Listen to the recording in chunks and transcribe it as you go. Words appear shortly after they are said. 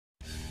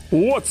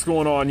What's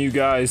going on, you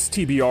guys?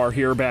 TBR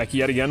here, back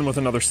yet again with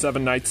another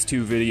 7 Nights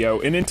 2 video,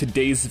 and in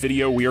today's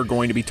video we are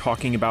going to be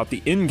talking about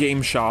the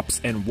in-game shops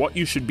and what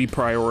you should be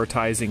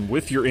prioritizing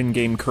with your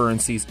in-game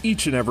currencies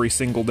each and every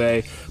single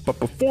day.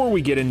 But before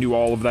we get into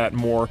all of that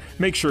and more,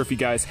 make sure if you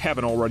guys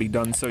haven't already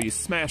done so, you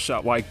smash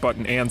that like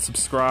button and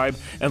subscribe,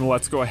 and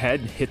let's go ahead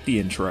and hit the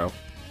intro.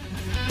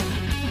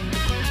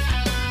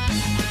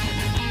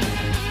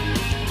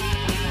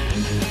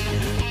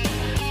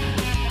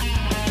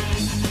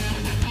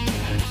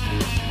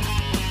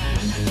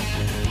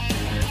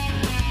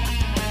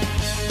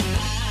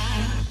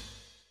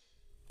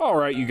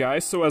 Alright, you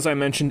guys, so as I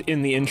mentioned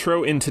in the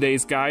intro, in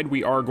today's guide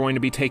we are going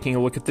to be taking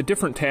a look at the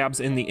different tabs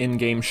in the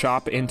in-game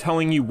shop and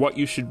telling you what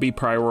you should be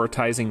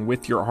prioritizing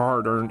with your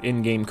hard-earned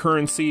in-game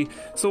currency.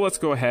 So let's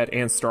go ahead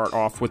and start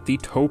off with the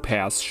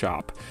Topaz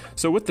shop.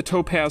 So with the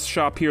Topaz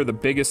shop here, the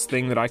biggest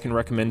thing that I can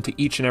recommend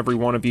to each and every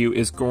one of you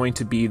is going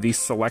to be the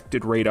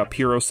selected rate-up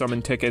hero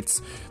summon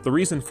tickets. The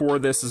reason for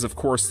this is, of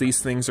course,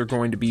 these things are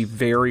going to be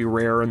very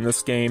rare in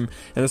this game,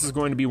 and this is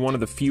going to be one of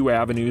the few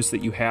avenues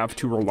that you have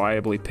to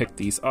reliably pick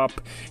these up.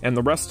 And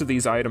the rest of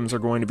these items are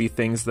going to be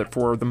things that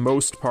for the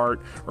most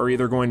part are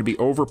either going to be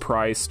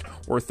overpriced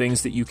or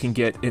things that you can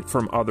get it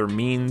from other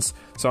means.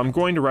 So I'm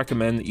going to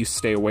recommend that you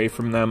stay away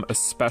from them,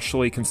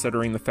 especially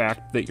considering the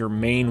fact that your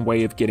main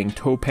way of getting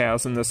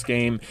Topaz in this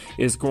game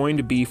is going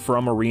to be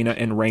from Arena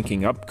and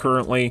ranking up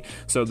currently.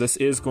 So this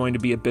is going to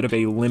be a bit of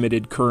a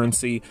limited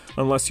currency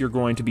unless you're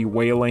going to be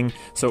whaling.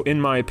 So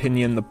in my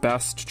opinion, the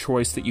best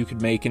choice that you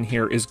could make in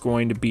here is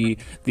going to be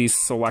these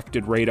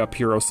selected rate up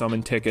hero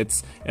summon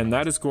tickets, and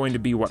that is going to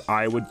be what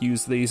I would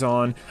use these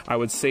on. I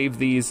would save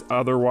these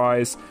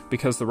otherwise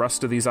because the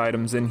rest of these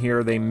items in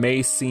here, they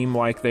may seem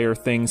like they are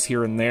things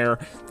here and there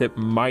that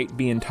might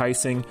be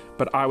enticing,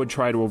 but I would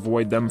try to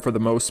avoid them for the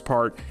most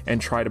part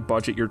and try to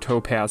budget your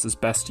Topaz as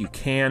best you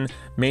can,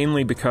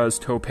 mainly because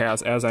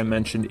Topaz, as I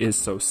mentioned, is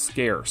so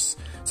scarce.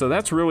 So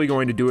that's really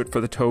going to do it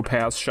for the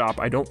Topaz shop.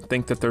 I don't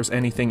think that there's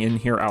anything in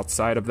here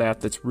outside of that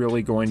that's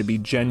really going to be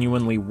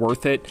genuinely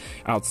worth it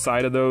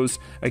outside of those,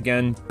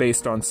 again,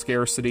 based on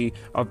scarcity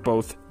of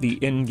both the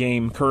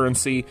in-game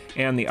currency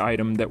and the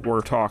item that we're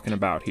talking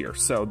about here.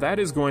 So that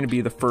is going to be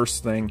the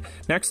first thing.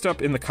 Next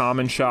up, in the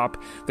common shop.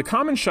 The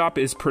common shop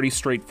is pretty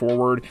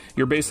straightforward.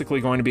 You're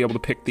basically going to be able to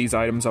pick these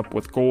items up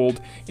with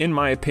gold. In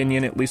my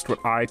opinion, at least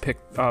what I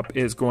picked up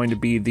is going to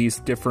be these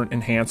different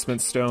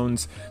enhancement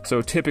stones.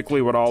 So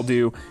typically what I'll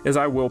do is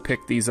I will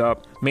pick these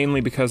up, mainly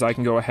because I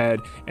can go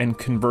ahead and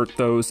convert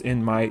those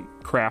in my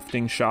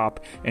crafting shop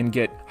and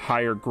get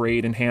higher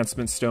grade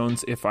enhancement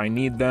stones if I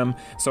need them.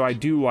 So I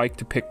do like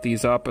to pick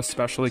these up,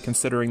 especially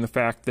considering the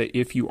fact that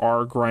if you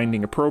are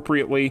grinding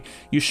appropriately,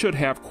 you should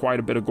have quite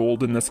a bit of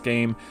gold in this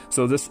game.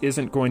 So this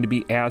isn't going to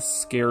be as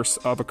scarce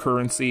of a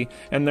currency,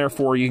 and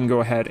therefore you can go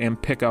ahead and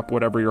pick up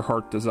whatever your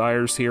heart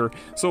desires here,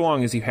 so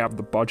long as you have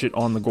the budget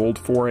on the gold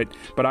for it.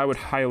 But I would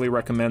highly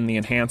recommend the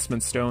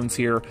enhancement stones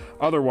here.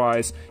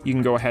 Otherwise, you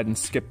can go ahead and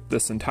skip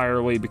this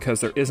entirely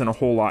because there isn't a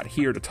whole lot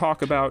here to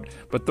talk about,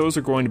 but those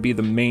are going to be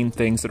the main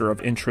things that are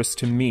of interest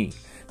to me.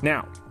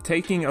 Now,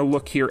 taking a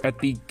look here at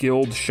the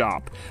guild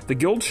shop. The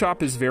guild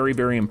shop is very,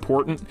 very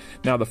important.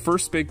 Now, the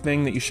first big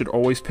thing that you should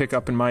always pick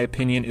up, in my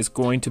opinion, is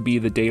going to be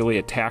the daily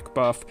attack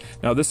buff.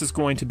 Now, this is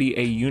going to be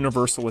a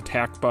universal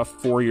attack buff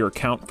for your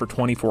account for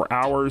 24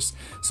 hours.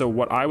 So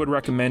what I would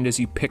recommend is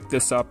you pick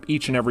this up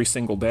each and every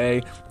single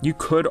day. You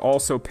could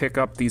also pick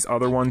up these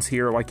other ones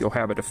here, like you'll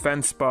have a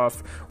defense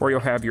buff, or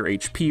you'll have your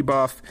HP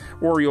buff,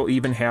 or you'll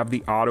even have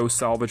the auto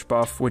salvage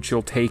buff, which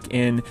you'll take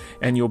in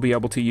and you'll be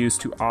able to use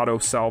to auto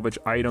salvage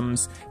items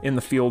in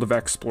the field of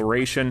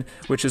exploration,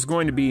 which is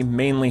going to be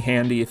mainly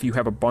handy if you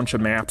have a bunch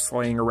of maps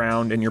laying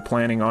around and you're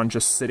planning on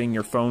just sitting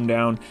your phone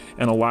down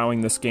and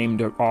allowing this game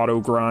to auto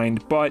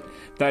grind, but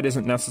that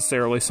isn't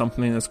necessarily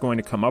something that's going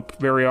to come up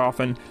very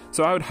often.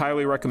 So I would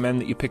highly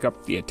recommend that you pick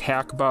up the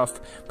attack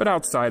buff, but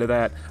outside of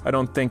that, I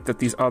don't think that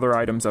these other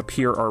items up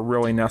here are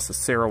really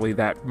necessarily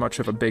that much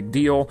of a big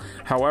deal.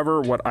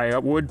 However, what I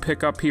would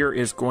pick up here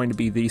is going to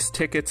be these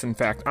tickets. In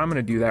fact, I'm going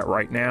to do that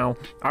right now.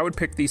 I would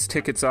pick these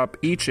tickets up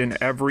each and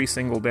every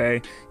single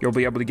day. You'll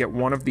be able to get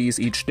one of these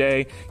each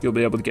day. You'll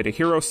be able to get a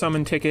hero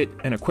summon ticket,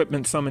 an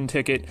equipment summon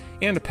ticket,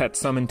 and a pet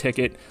summon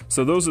ticket.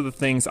 So those are the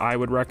things I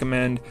would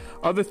recommend.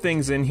 Other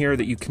things in here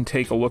that you can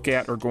take a look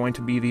at are going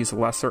to be these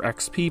lesser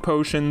XP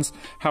potions.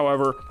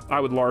 However, I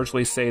would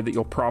largely say that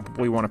you'll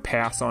probably want to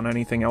pass on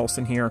anything else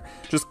in here.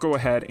 Just go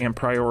ahead and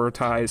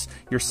prioritize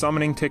your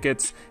summoning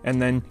tickets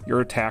and then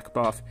your attack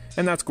buff,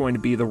 and that's going to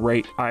be the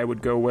rate I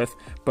would go with.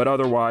 But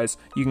otherwise,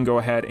 you can go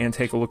ahead and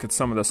take a look at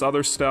some of this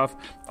other stuff.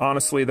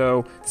 Honestly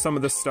though, some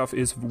of this stuff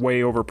is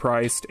way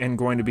overpriced and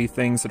going to be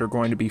things that are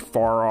going to be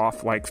far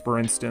off. Like for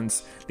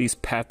instance, these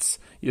pets,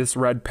 this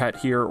red pet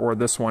here or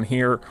this one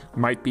here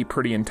might be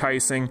pretty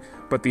enticing,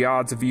 but the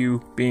odds of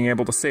you being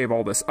able to save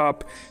all this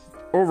up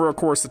over a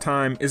course of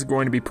time is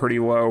going to be pretty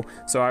low,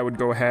 so I would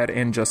go ahead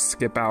and just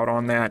skip out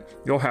on that.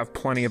 You'll have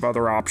plenty of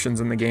other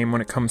options in the game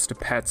when it comes to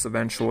pets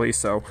eventually,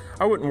 so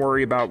I wouldn't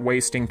worry about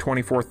wasting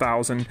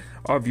 24,000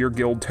 of your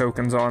guild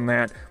tokens on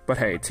that. But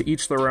hey, to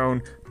each their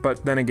own.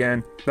 But then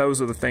again,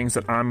 those are the things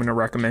that I'm going to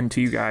recommend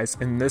to you guys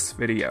in this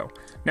video.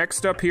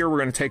 Next up here, we're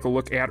going to take a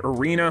look at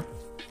Arena.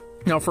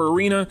 Now for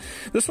Arena,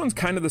 this one's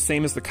kind of the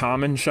same as the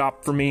common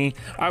shop for me.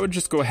 I would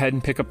just go ahead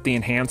and pick up the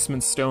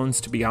enhancement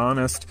stones, to be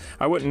honest.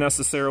 I wouldn't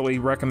necessarily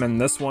recommend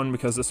this one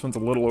because this one's a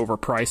little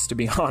overpriced, to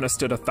be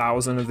honest, at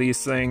 1,000 of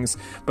these things.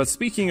 But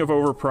speaking of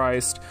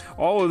overpriced,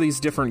 all of these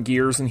different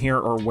gears in here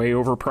are way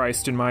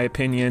overpriced in my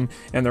opinion,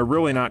 and they're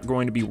really not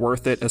going to be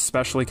worth it,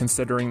 especially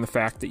considering the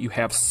fact that you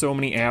have so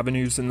many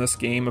avenues in this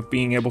game of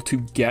being able to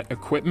get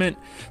equipment.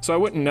 So I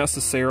wouldn't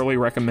necessarily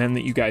recommend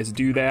that you guys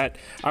do that.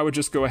 I would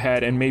just go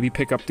ahead and maybe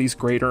pick up these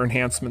greater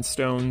enhancement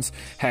stones.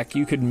 Heck,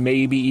 you could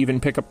maybe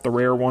even pick up the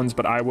rare ones,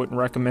 but I wouldn't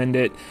recommend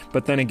it.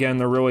 But then again,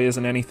 there really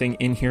isn't anything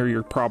in here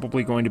you're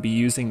probably going to be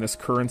using this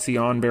currency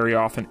on very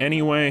often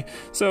anyway,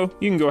 so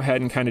you can go ahead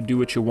and kind of do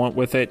what you want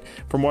with it.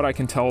 From what I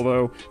can tell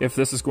though, if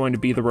this is going to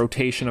be the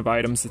rotation of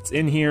items that's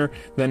in here,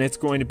 then it's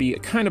going to be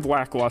kind of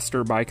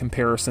lackluster by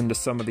comparison to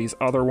some of these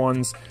other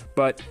ones,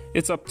 but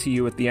it's up to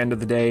you at the end of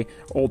the day,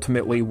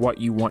 ultimately what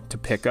you want to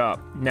pick up.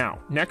 Now,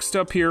 next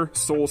up here,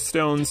 soul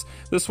stones.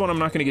 This one I'm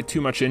not going to get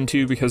too much into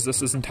because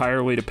this is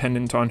entirely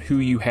dependent on who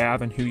you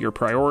have and who you're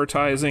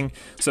prioritizing.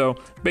 So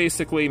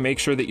basically make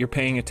sure that you're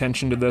paying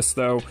attention to this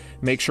though.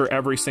 Make sure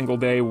every single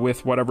day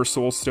with whatever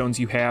soul stones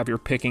you have, you're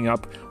picking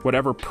up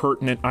whatever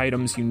pertinent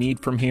items you need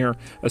from here,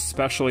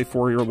 especially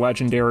for your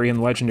legendary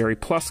and legendary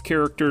plus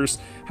characters.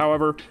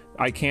 However,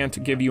 I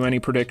can't give you any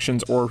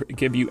predictions or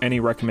give you any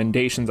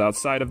recommendations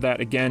outside of that,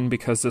 again,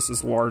 because this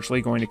is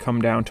largely going to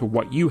come down to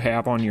what you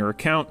have on your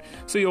account,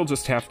 so you'll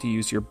just have to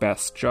use your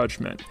best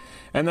judgment.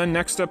 And then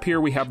next up here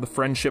we have the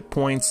friendship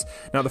points.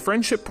 Now the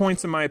friendship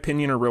points in my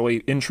opinion are really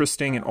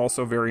interesting and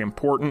also very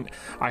important.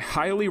 I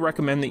highly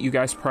recommend that you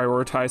guys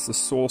prioritize the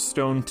soul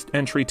stone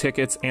entry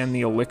tickets and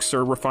the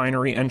elixir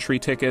refinery entry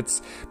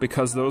tickets,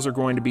 because those are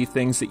going to be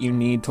things that you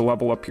need to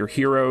level up your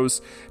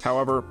heroes.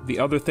 However, the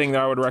other thing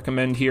that I would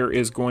recommend here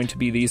is going to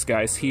be these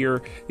guys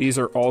here. These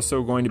are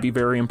also going to be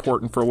very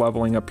important for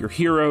leveling up your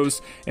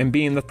heroes, and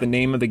being that the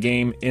name of the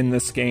game in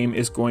this game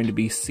is going to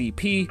be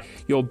CP,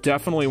 you'll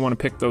definitely want to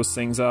pick those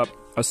things up,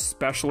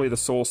 especially the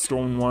soul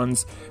stone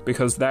ones,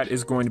 because that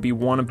is going to be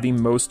one of the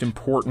most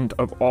important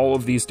of all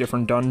of these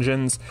different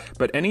dungeons.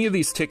 But any of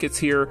these tickets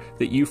here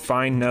that you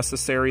find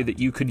necessary that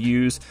you could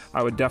use,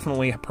 I would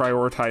definitely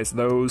prioritize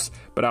those.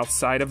 But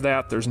outside of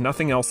that, there's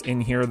nothing else in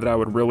here that I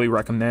would really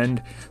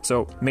recommend.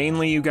 So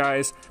mainly you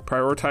guys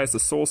prioritize the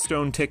soul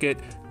stone ticket,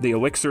 the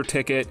elixir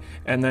ticket,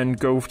 and then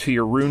go to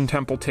your rune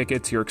temple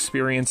tickets, your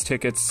experience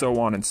tickets, so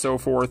on and so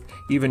forth,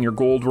 even your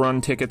gold run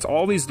tickets,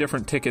 all these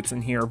different tickets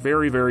in here.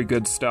 Very, very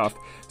good stuff.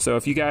 So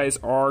if you guys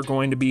are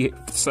going to be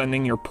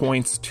sending your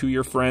points to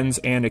your friends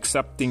and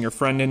accepting your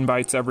friend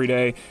invites every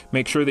day,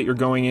 make sure that you're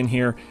going in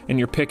here and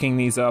you're picking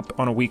these up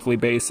on a weekly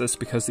basis,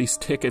 because these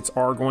tickets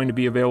are going to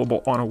be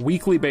available on a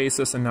weekly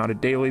basis and not a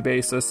daily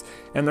basis,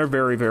 and they're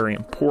very, very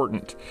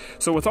important.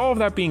 So with all of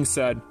that being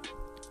said,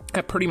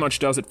 that pretty much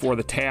does it for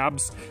the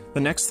tabs. The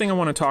next thing I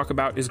want to talk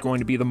about is going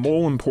to be the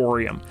Mole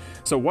Emporium.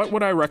 So what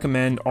would I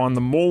recommend on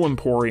the Mole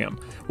Emporium?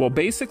 Well,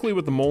 basically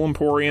with the Mole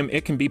Emporium,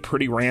 it can be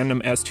pretty random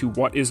as to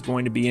what is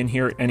going to be in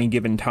here at any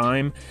given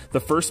time. The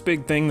first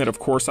big thing that of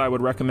course I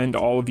would recommend to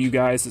all of you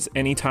guys is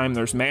anytime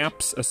there's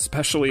maps,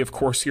 especially of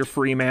course your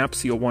free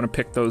maps, you'll want to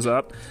pick those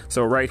up.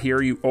 So right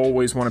here, you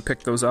always want to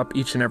pick those up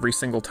each and every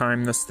single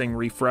time this thing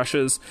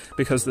refreshes,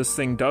 because this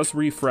thing does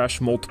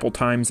refresh multiple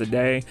times a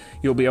day.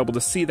 You'll be able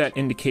to see that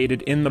indicated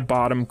in the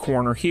bottom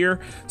corner here.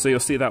 So you'll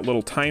see that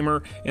little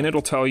timer, and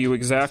it'll tell you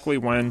exactly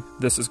when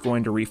this is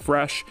going to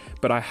refresh.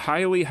 But I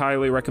highly,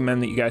 highly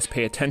recommend that you guys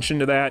pay attention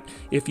to that.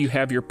 If you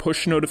have your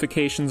push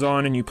notifications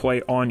on and you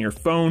play on your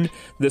phone,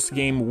 this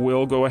game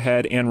will go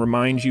ahead and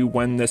remind you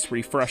when this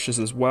refreshes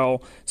as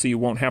well, so you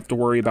won't have to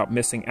worry about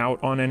missing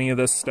out on any of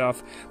this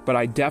stuff. But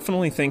I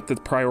definitely think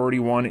that priority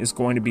one is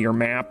going to be your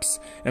maps,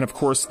 and of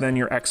course then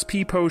your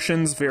XP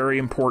potions, very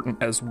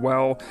important as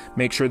well.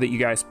 Make sure that you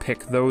guys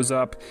pick those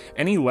up.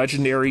 Any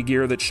legendary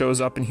gear that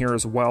shows up in here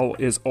as well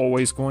is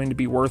always going to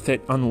be worth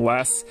it,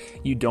 unless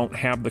you don't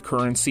have the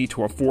currency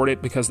to afford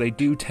it, because they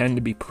do tend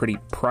to be pretty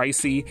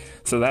pricey.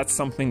 So that's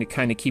something to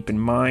kind of keep in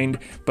mind.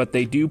 But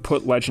they do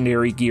put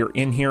legendary gear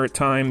in here at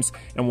times,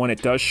 and when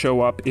it does show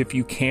up, if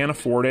you can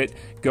afford it,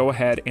 go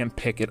ahead and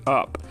pick it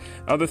up.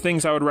 Other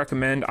things I would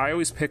recommend, I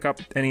always pick up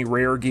any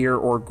rare gear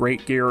or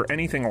great gear or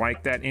anything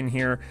like that in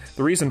here.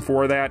 The reason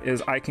for that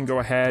is I can go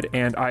ahead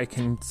and I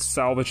can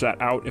salvage that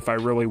out if I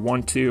really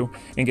want to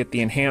and get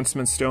the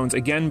enhancement stones,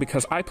 again,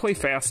 because I play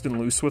fast and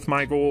loose with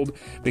my gold,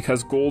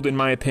 because gold, in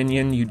my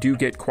opinion, you do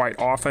get quite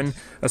often,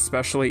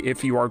 especially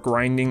if you are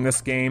grinding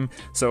this game.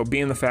 So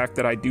being the fact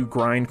that I do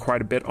grind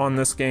quite a bit on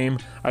this game,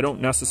 I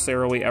don't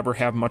necessarily ever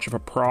have much of a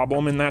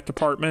problem in that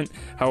department.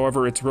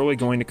 However, it's really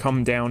going to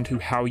come down to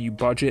how you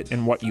budget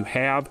and what you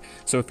have.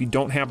 So if you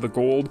don't have the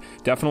gold,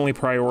 definitely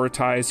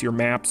prioritize your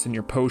maps and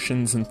your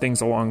potions and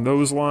things along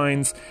those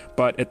lines.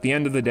 But at the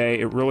end of the day,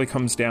 it really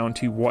comes down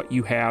to what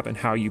you have and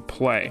how you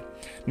play.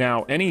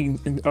 Now, any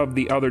of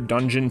the other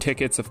dungeon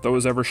tickets, if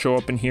those ever show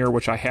up in here,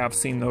 which I have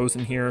seen those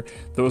in here,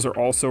 those are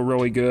also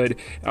really good.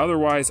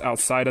 Otherwise,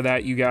 outside of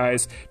that, you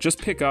guys,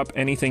 just pick up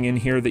anything in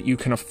here that you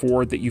can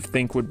afford that you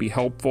think would be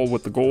helpful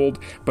with the gold,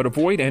 but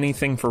avoid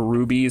anything for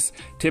rubies.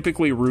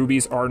 Typically,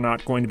 rubies are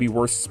not going to be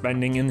worth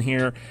spending in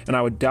here, and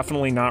I would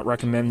definitely not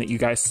recommend that you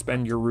guys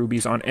spend your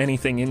rubies on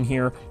anything in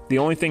here. The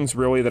only things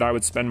really that I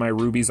would spend my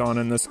rubies on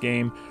in this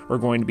game are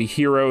going to be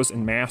heroes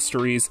and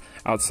masteries.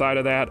 Outside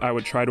of that, I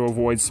would try to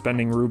avoid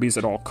spending rubies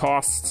at all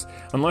costs,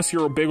 unless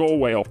you're a big old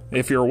whale.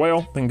 If you're a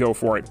whale, then go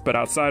for it. But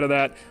outside of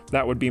that,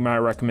 that would be my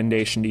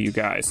recommendation to you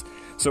guys.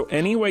 So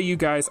anyway, you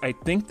guys, I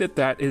think that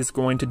that is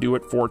going to do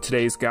it for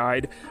today's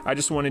guide. I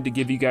just wanted to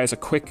give you guys a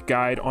quick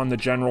guide on the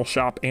general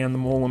shop and the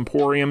Mole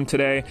Emporium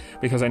today,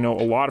 because I know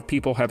a lot of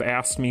people have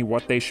asked me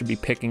what they should be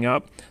picking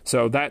up.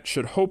 So that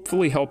should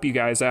hopefully help you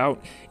guys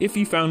out. If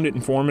you found it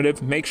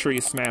informative, make sure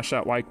you smash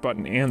that like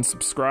button and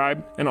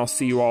subscribe, and I'll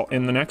see you all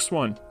in the next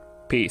one.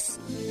 Peace.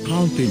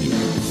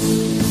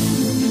 Continue.